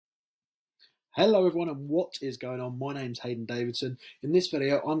Hello everyone, and what is going on? My name's Hayden Davidson. In this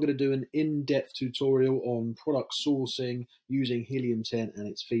video I'm going to do an in-depth tutorial on product sourcing using Helium 10 and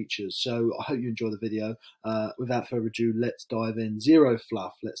its features. So I hope you enjoy the video. Without further ado, let's dive in. Zero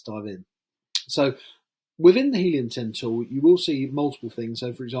fluff, let's dive in. So within the Helium 10 tool, you will see multiple things.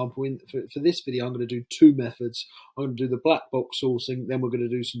 So for example, for this video, I'm going to do two methods. I'm going to do the black box sourcing, then we're going to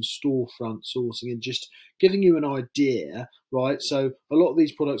do some storefront sourcing and just giving you an idea, right? So a lot of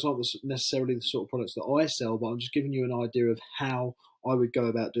these products aren't necessarily the sort of products that I sell, but I'm just giving you an idea of how I would go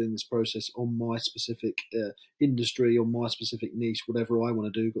about doing this process on my specific industry, on my specific niche, whatever I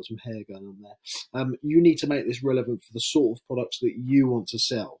want to do. Got some hair going on there. You need to make this relevant for the sort of products that you want to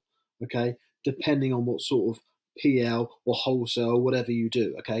sell, okay? Depending on what sort of PL or wholesale, whatever you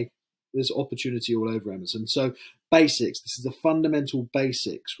do, okay? There's opportunity all over Amazon. So basics, this is the fundamental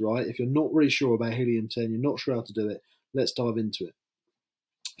basics, right? If you're not really sure about Helium 10, you're not sure how to do it, let's dive into it.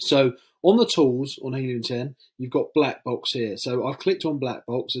 So on the tools on Helium 10, you've got black box here. So I've clicked on black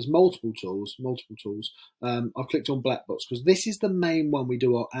box. There's multiple tools. I've clicked on black box because this is the main one we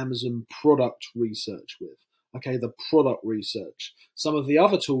do our Amazon product research with. Okay, the product research. Some of the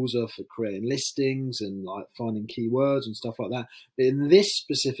other tools are for creating listings and like finding keywords and stuff like that. But in this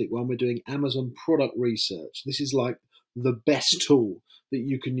specific one, we're doing Amazon product research. This is like the best tool that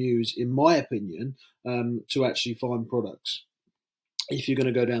you can use, in my opinion, to actually find products if you're going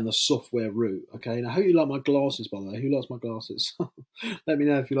to go down the software route. Okay, and I hope you like my glasses, by the way. Who likes my glasses? Let me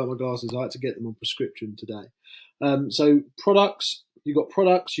know if you like my glasses. I like to get them on prescription today. So products. You've got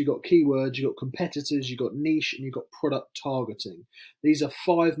products, you've got keywords, you've got competitors, you've got niche, and you've got product targeting. These are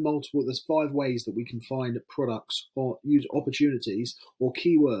there's five ways that we can find products or use opportunities or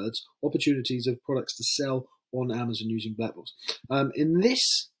keywords, opportunities of products to sell on Amazon using black box. In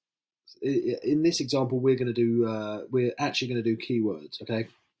this example, we're actually going to do keywords, okay?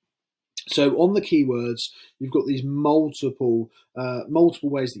 So on the keywords, you've got these multiple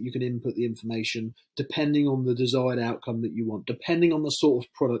ways that you can input the information depending on the desired outcome that you want, depending on the sort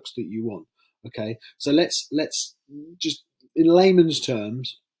of products that you want. Okay, so let's just, in layman's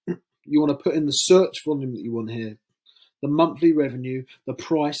terms, you want to put in the search volume that you want here, the monthly revenue, the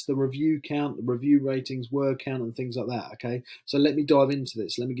price, the review count, the review ratings, word count, and things like that. Okay, so let me dive into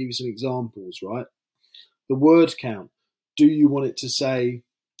this. Let me give you some examples. Right, the word count. Do you want it to say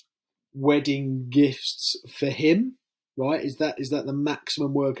wedding gifts for him, right? Is that the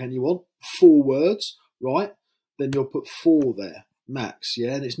maximum word count you want? 4 words, right? Then you'll put 4 there, max,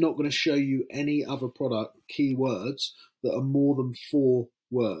 yeah? And it's not going to show you any other product keywords that are more than 4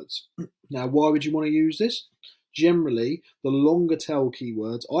 words. Now, why would you want to use this? Generally, the longer tail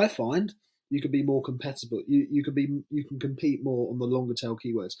keywords, I find, you can be more compatible. You can compete more on the longer tail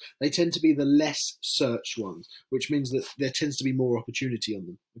keywords. They tend to be the less searched ones, which means that there tends to be more opportunity on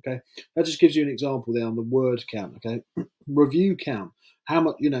them. Okay, that just gives you an example there on the word count. Okay, review count. How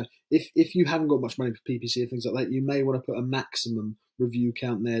much, if you haven't got much money for PPC and things like that, you may want to put a maximum review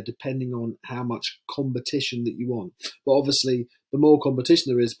count there, depending on how much competition that you want. But obviously, the more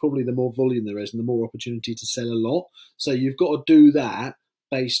competition there is, probably the more volume there is, and the more opportunity to sell a lot. So you've got to do that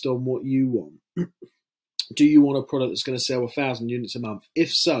based on what you want. Do you want a product that's going to sell 1,000 units a month? If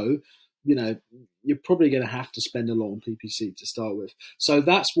so, you're probably going to have to spend a lot on PPC to start with. So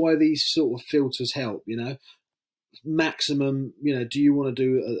that's why these sort of filters help, Maximum, do you want to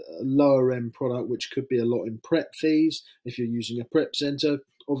do a lower end product, which could be a lot in prep fees if you're using a prep center?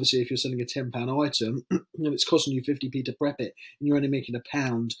 Obviously, if you're selling a £10 item and it's costing you 50p to prep it and you're only making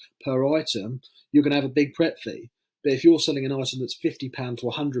 £1 per item, you're going to have a big prep fee. But if you're selling an item that's £50 to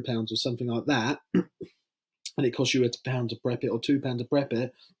 £100 or something like that, and it costs you £1 to prep it or £2 to prep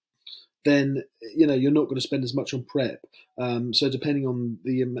it, then you're not going to spend as much on prep. So depending on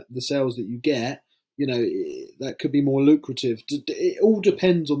the sales that you get, that could be more lucrative. It all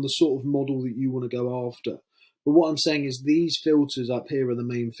depends on the sort of model that you want to go after. But what I'm saying is these filters up here are the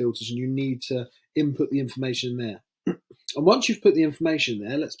main filters, and you need to input the information there. And once you've put the information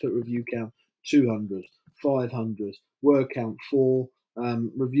there, let's put review count 200. 500, word count 4,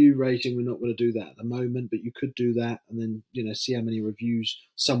 review rating. We're not going to do that at the moment, but you could do that and then see how many reviews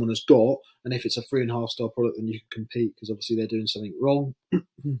someone has got, and if it's a 3.5-star product, then you can compete because obviously they're doing something wrong.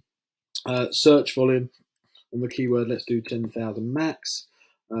 Search volume on the keyword, let's do 10,000 max.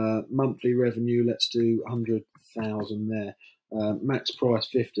 Monthly revenue, let's do 100,000 there. Max price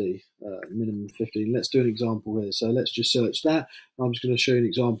 50, minimum 15. Let's do an example here. So let's just search that. I'm just going to show you an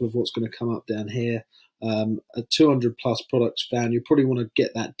example of what's going to come up down here. 200 plus products found. You probably want to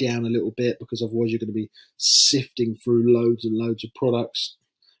get that down a little bit because otherwise you're going to be sifting through loads and loads of products.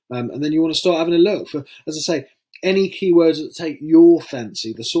 And then you want to start having a look for, as I say, any keywords that take your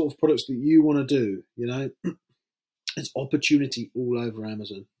fancy, the sort of products that you want to do, you know, there's opportunity all over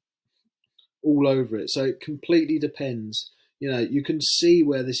Amazon, all over it. So it completely depends. You know, you can see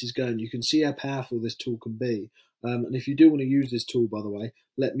where this is going. You can see how powerful this tool can be. And if you do want to use this tool, by the way,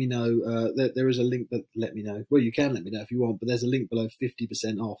 let me know. There is a link, but let me know. Well, you can let me know if you want, but there's a link below,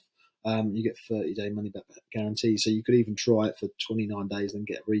 50% off. You get 30-day money back guarantee, so you could even try it for 29 days and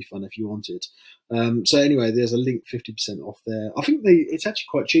get a refund if you wanted. So anyway, there's a link, 50% off there. I think it's actually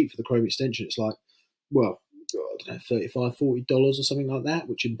quite cheap for the Chrome extension. It's like, well, I don't know, $35, $40 or something like that,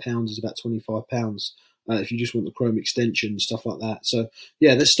 which in pounds is about £25 if you just want the Chrome extension, stuff like that. So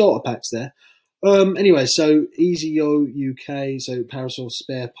yeah, there's starter packs there. Anyway, so EasyYo UK, so parasol,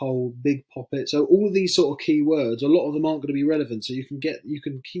 spare pole, big poppet. So all of these sort of keywords, a lot of them aren't going to be relevant. So you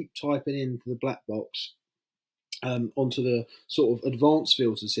can keep typing into the black box onto the sort of advanced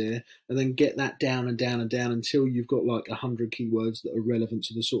filters here, and then get that down and down and down until you've got like 100 keywords that are relevant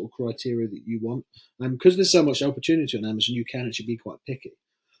to the sort of criteria that you want. Because there's so much opportunity on Amazon, you can actually be quite picky.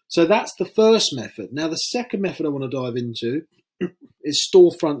 So that's the first method. Now the second method I want to dive into is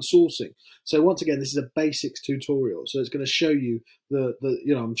storefront sourcing. So once again, this is a basics tutorial. So it's going to show you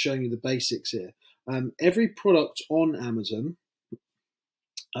I'm showing you the basics here. Every product on Amazon,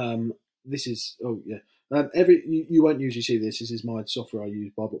 this is, you won't usually see this. This is my software I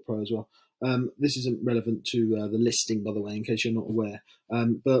use, Bybot Pro as well. This isn't relevant to the listing, by the way, in case you're not aware.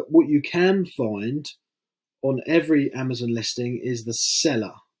 But what you can find on every Amazon listing is the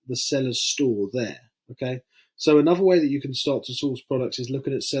seller's store there, okay? So another way that you can start to source products is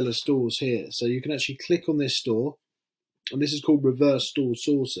looking at seller stores here. So you can actually click on this store, and this is called reverse store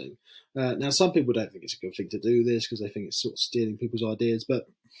sourcing. Now, some people don't think it's a good thing to do this because they think it's sort of stealing people's ideas. But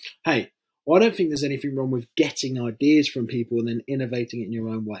hey, I don't think there's anything wrong with getting ideas from people and then innovating it in your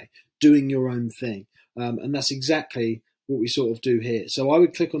own way, doing your own thing. And that's exactly what we sort of do here. So I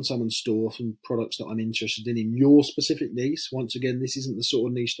would click on someone's store, some products that I'm interested in your specific niche. Once again, this isn't the sort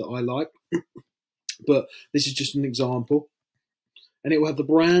of niche that I like. But this is just an example. And it will have the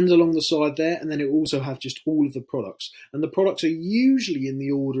brands along the side there, and then it will also have just all of the products. And the products are usually in the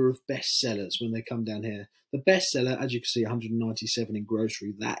order of best sellers when they come down here. The best seller, as you can see, 197 in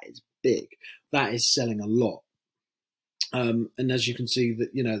grocery. That is big. That is selling a lot. And as you can see,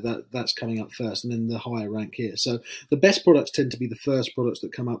 that's coming up first, and then the higher rank here. So the best products tend to be the first products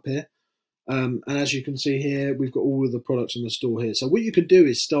that come up here. And as you can see here, we've got all of the products in the store here. So what you can do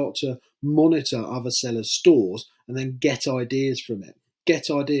is start to monitor other sellers' stores and then get ideas from it. Get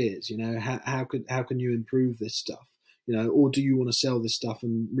ideas, how can you improve this stuff? Or do you want to sell this stuff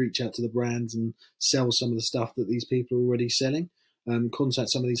and reach out to the brands and sell some of the stuff that these people are already selling? Contact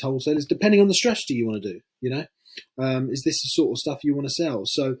some of these wholesalers, depending on the strategy you want to do, is this the sort of stuff you want to sell?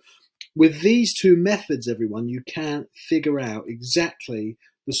 So with these two methods, everyone, you can figure out exactly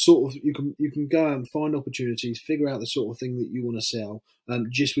the sort of, you can go out and find opportunities, figure out the sort of thing that you want to sell,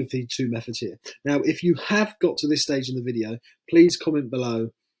 just with these two methods here. Now, if you have got to this stage in the video, please comment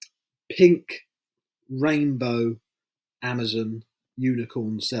below, pink rainbow Amazon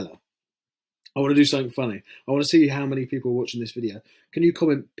unicorn seller. I want to do something funny. I want to see how many people are watching this video. Can you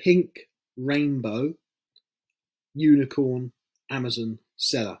comment pink rainbow unicorn Amazon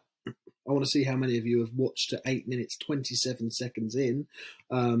seller? I want to see how many of you have watched to 8 minutes 27 seconds in,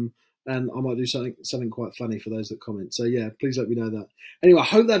 and I might do something quite funny for those that comment. So yeah, please let me know that. Anyway, I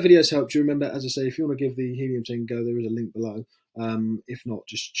hope that video's helped you. Remember, as I say, if you want to give the Helium 10 a go, there is a link below. If not,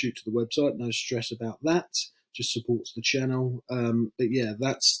 just shoot to the website. No stress about that. Just supports the channel. But yeah,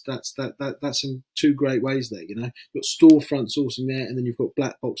 that's in two great ways there. You've got storefront sourcing there, and then you've got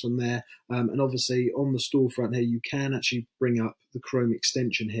black box on there. And obviously on the storefront here, you can actually bring up the Chrome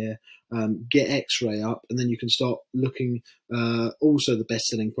extension here, get X-ray up, and then you can start looking. Also the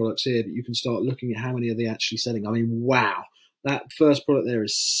best-selling products here, but you can start looking at how many are they actually selling. I mean, wow. That first product there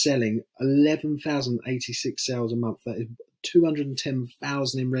is selling 11,086 sales a month. That is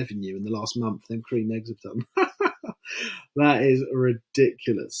 210,000 in revenue in the last month. Them cream eggs have done. That is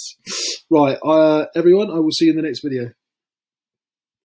ridiculous. Right, everyone, I will see you in the next video.